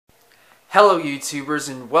Hello YouTubers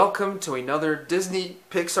and welcome to another Disney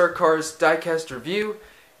Pixar Cars diecast review.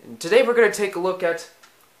 And today we're going to take a look at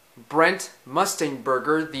Brent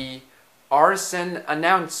Mustangberger, the RSN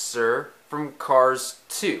announcer from Cars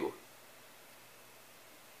 2.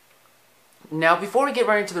 Now before we get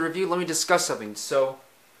right into the review, let me discuss something. So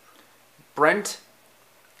Brent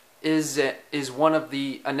is one of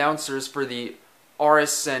the announcers for the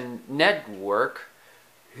RSN network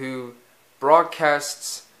who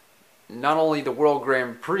broadcasts not only the World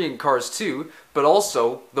Grand Prix in Cars 2, but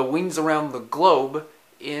also the Wings Around the Globe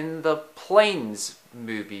in the Planes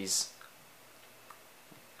movies.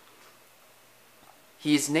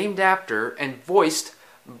 He is named after and voiced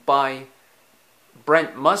by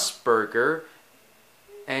Brent Mustangberger,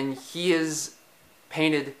 and he is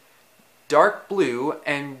painted dark blue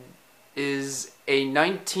and is a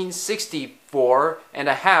 1964 and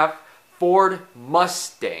a half Ford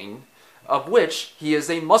Mustang, of which he is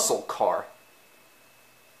a muscle car.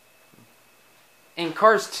 In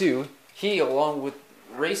Cars 2, he, along with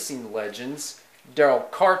racing legends Daryl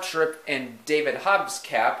Cartrip and David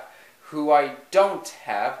Hobbscap, who I don't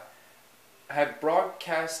have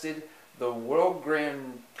broadcasted the World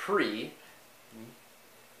Grand Prix.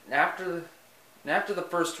 After the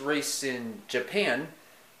first race in Japan,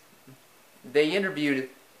 they interviewed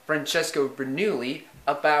Francesco Bernoulli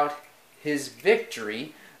about his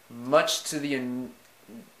victory, much to the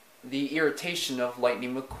irritation of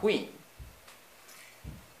Lightning McQueen.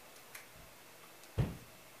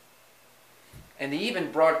 And they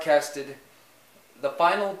even broadcasted the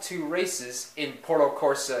final two races in Porto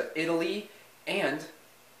Corsa, Italy, and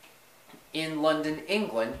in London,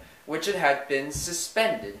 England, which had been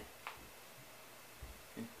suspended.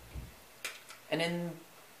 And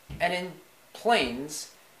in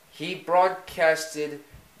Planes, he broadcasted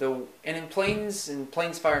in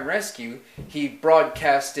Planes Fire and Rescue, he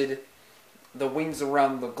broadcasted the Wings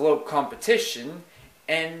Around the Globe competition,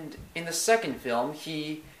 and in the second film,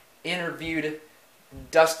 he interviewed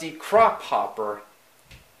Dusty Crophopper.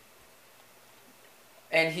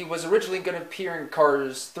 And he was originally going to appear in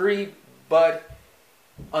Cars 3, but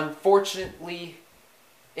unfortunately,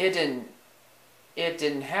 it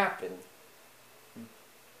didn't happen.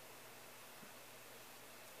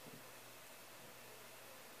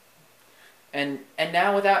 And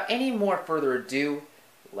now, without any more further ado,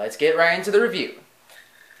 let's get right into the review.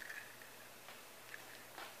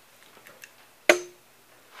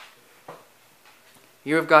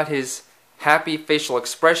 Here we've got his happy facial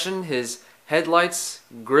expression, his headlights,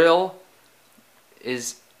 grille,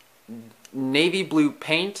 his navy blue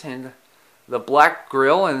paint, and the black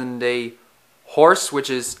grille, and a horse which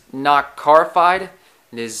is not carified,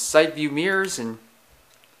 and his side view mirrors, and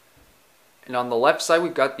on the left side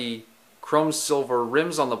we've got the chrome silver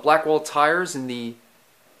rims on the Blackwell tires and the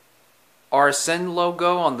RSN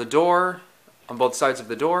logo on the door, on both sides of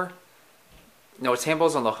the door. No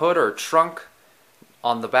handles on the hood or trunk.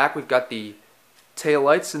 On the back we've got the tail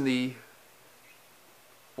lights and the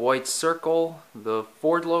white circle, the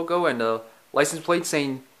Ford logo, and a license plate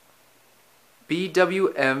saying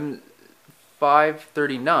BWM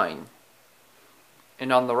 539.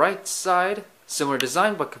 And on the right side, similar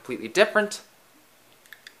design but completely different.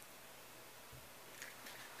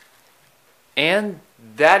 And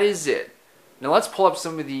that is it. Now let's pull up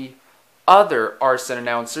some of the other RSN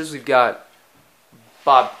announcers. We've got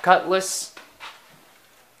Bob Cutlass,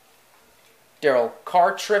 Daryl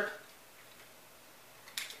Cartrip,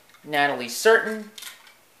 Natalie Certain,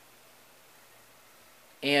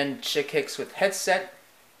 and Chick Hicks with headset.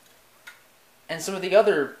 And some of the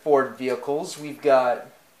other Ford vehicles, we've got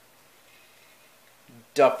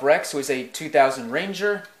Duff Rex, who is a 2000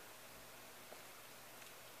 Ranger,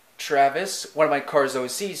 Travis, one of my Cars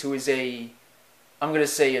OCs, who is I'm going to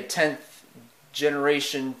say a 10th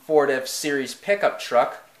generation Ford F-Series pickup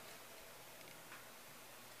truck.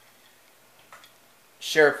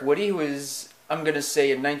 Sheriff Woody, who is, I'm going to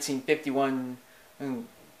say, a 1951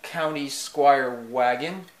 County Squire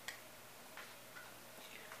wagon.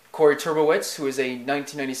 Corey Turbowitz, who is a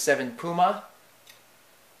 1997 Puma.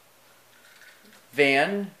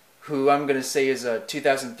 Van, who I'm going to say is a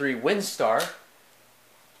 2003 Windstar.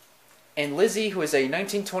 And Lizzie, who is a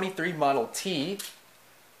 1923 Model T,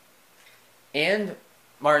 and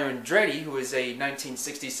Mario Andretti, who is a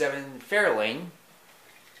 1967 Fairlane,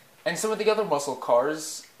 and some of the other muscle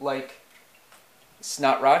cars, like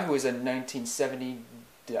Snot Rod, who is a 1970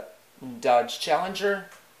 Dodge Challenger,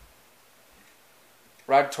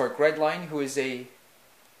 Rod Torque Redline, who is a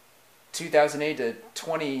 2008 to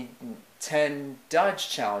 2010 Dodge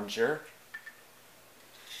Challenger,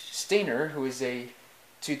 Stainer, who is a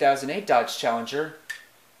 2008 Dodge Challenger,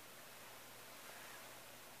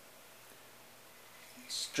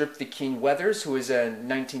 Strip the Keen Weathers, who is a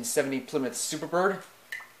 1970 Plymouth Superbird.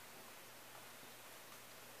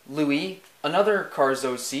 Louis, another Cars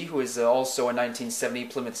OC, who is also a 1970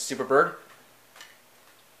 Plymouth Superbird.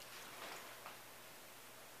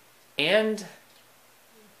 And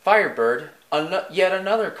Firebird, yet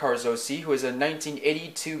another Cars OC, who is a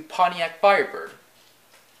 1982 Pontiac Firebird.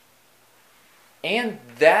 And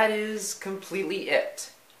that is completely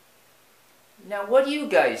it. Now, what do you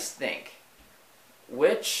guys think?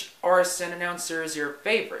 Which RSN announcer is your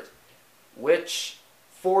favorite? Which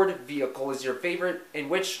Ford vehicle is your favorite? And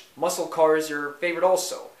which muscle car is your favorite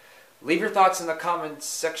also? Leave your thoughts in the comments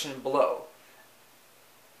section below.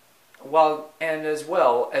 And as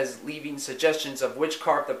well as leaving suggestions of which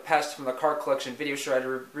car of the past from the car collection video should I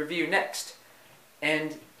review next.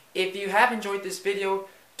 And if you have enjoyed this video,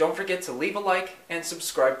 don't forget to leave a like and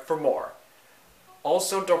subscribe for more.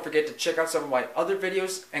 Also, don't forget to check out some of my other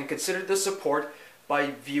videos and consider the support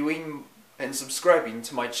by viewing and subscribing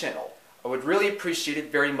to my channel. I would really appreciate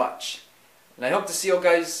it very much. And I hope to see you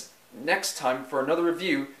guys next time for another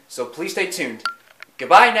review, so please stay tuned.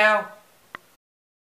 Goodbye now!